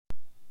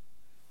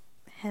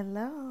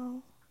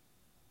Hello,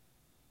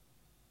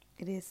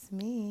 it is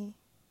me,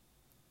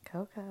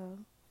 Coco,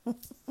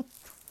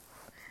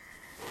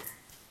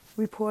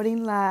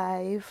 reporting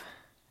live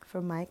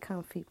from my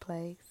comfy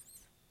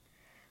place,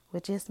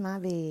 which is my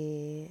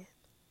bed.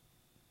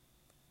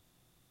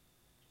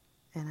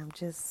 And I'm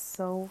just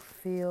so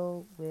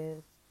filled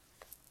with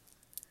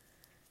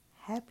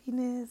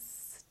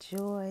happiness,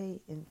 joy,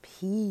 and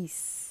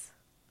peace.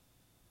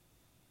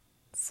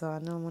 So I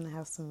know I'm going to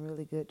have some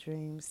really good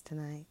dreams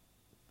tonight.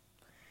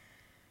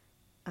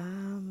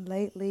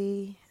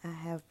 Lately, I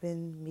have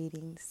been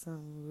meeting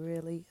some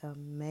really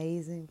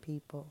amazing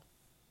people.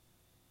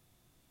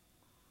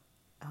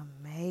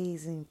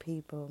 Amazing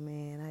people,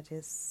 man.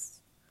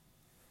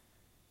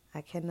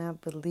 I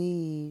cannot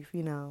believe,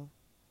 the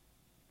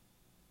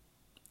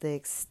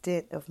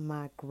extent of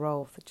my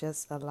growth.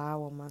 Just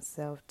allowing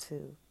myself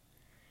to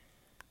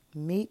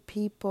meet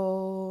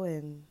people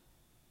and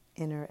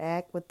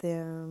interact with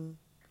them,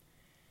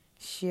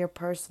 share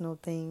personal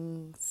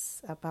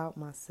things about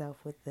myself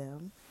with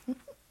them.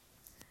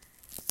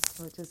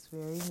 Which is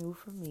very new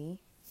for me.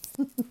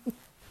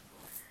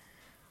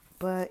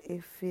 But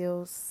it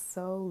feels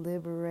so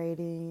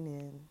liberating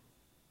and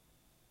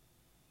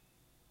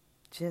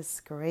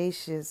just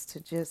gracious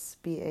to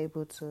just be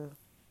able to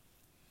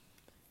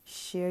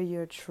share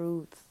your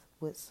truth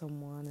with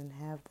someone and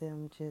have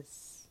them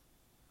just,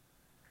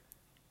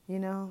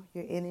 your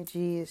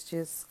energy is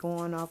just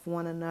going off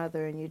one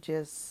another and you're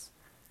just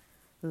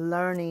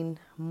learning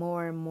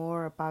more and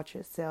more about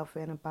yourself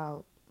and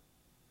about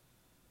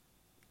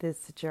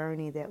this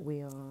journey that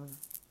we're on.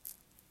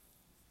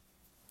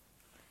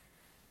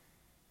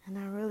 And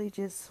I really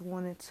just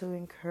wanted to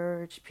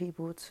encourage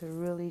people to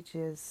really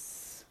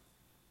just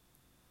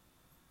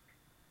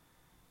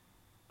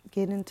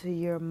get into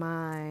your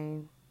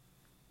mind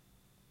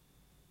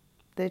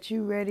that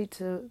you're ready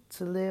to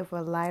live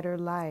a lighter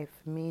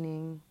life,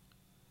 meaning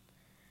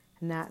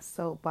not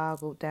so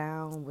boggled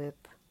down with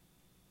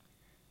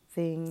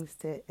things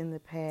that in the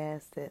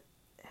past that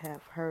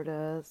have hurt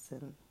us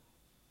and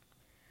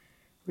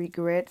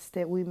regrets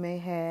that we may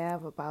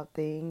have about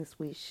things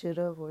we should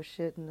have or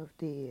shouldn't have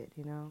did,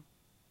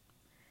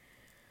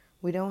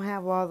 We don't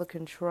have all the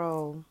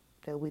control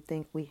that we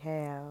think we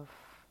have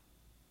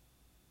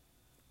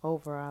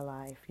over our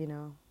life,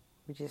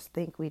 We just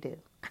think we do.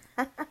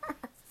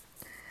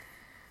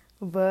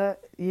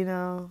 But,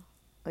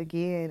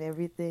 again,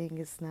 everything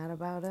is not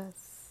about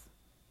us.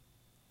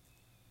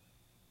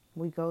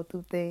 We go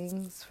through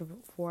things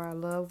for our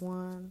loved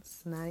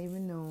ones, not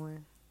even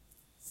knowing.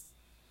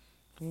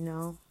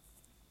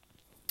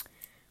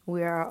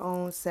 We are our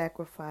own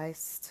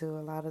sacrifice to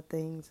a lot of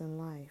things in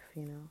life,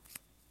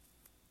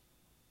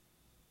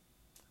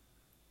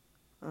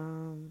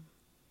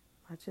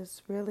 I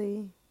just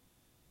really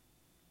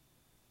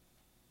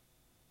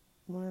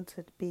wanted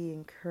to be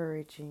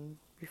encouraging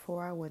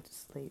before I went to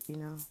sleep,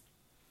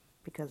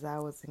 because I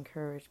was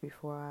encouraged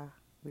before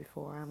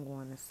I'm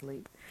going to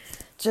sleep.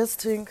 Just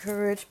to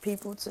encourage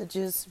people to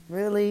just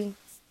really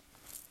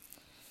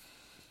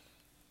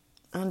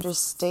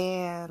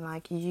understand,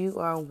 like, you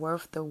are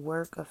worth the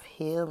work of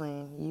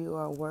healing. You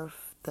are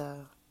worth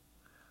the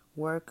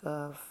work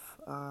of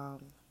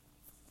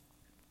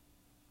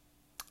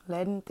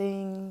letting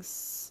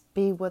things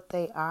be what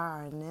they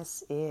are, and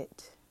that's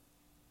it.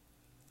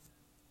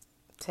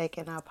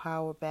 Taking our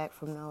power back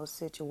from those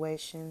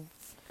situations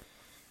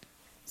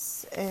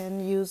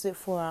and use it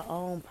for our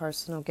own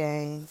personal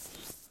gain,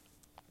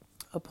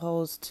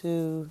 opposed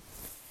to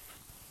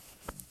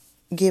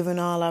giving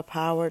all our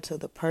power to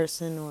the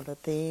person or the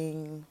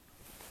thing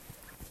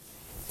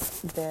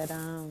that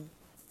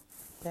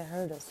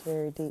hurt us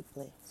very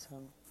deeply.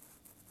 So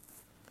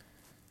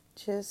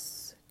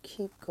just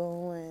keep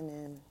going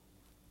and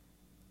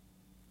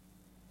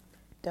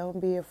don't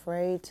be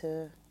afraid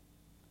to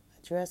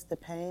address the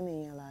pain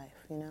in your life,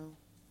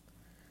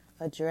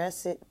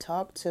 Address it,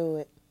 talk to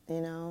it,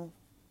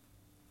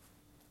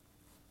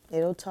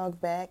 It'll talk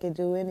back and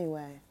do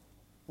anyway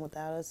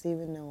without us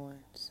even knowing.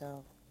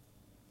 So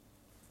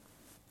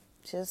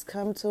just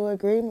come to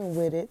agreement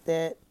with it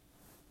that,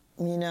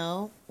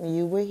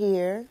 you were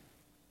here.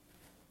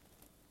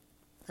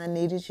 I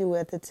needed you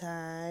at the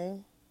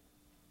time.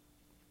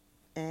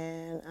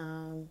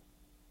 And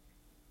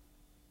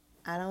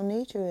I don't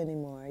need you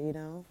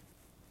anymore,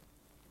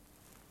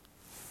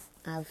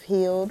 I've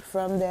healed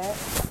from that.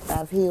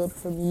 I've healed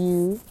from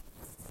you.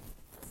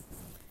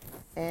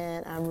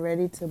 And I'm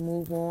ready to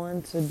move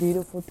on to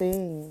beautiful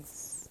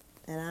things.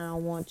 And I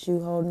don't want you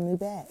holding me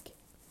back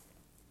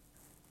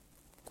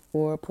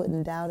or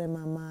putting doubt in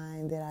my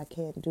mind that I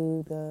can't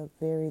do the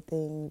very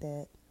thing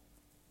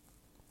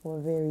or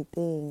very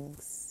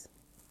things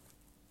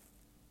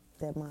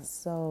that my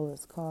soul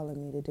is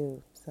calling me to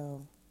do.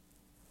 So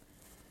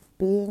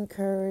be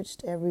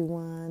encouraged,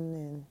 everyone,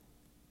 and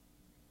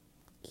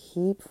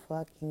keep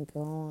fucking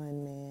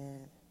going,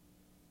 man.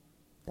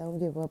 Don't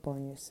give up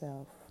on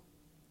yourself.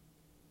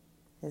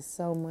 There's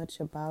so much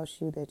about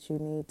you that you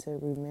need to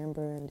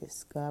remember and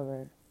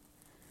discover.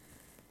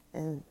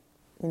 And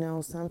You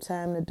know,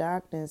 sometimes the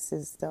darkness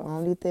is the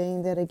only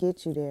thing that'll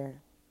get you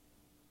there.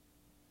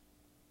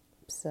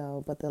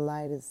 So, but the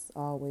light is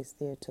always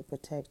there to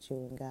protect you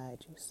and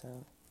guide you.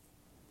 So,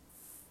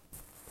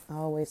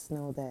 always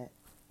know that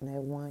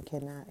one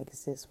cannot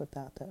exist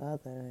without the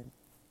other. And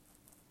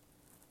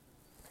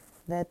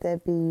let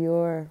that be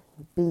your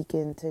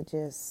beacon to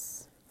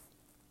just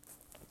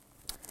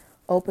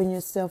open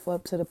yourself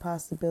up to the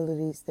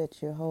possibilities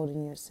that you're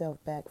holding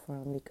yourself back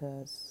from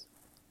because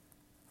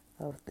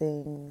of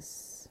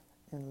things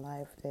in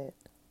life that,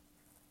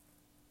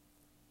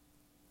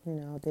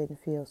 didn't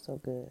feel so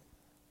good.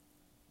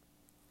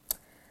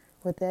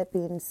 With that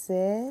being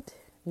said,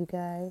 you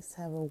guys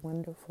have a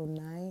wonderful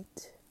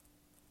night.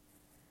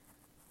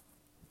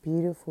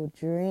 Beautiful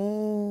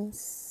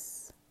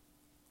dreams.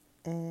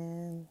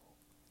 And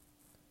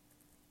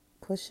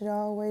push it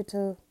all the way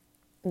to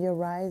your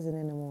rising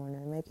in the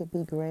morning. Make it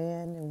be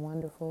grand and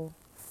wonderful.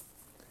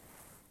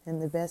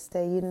 And the best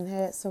day you done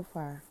had so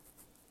far.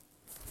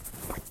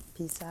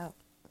 Peace out.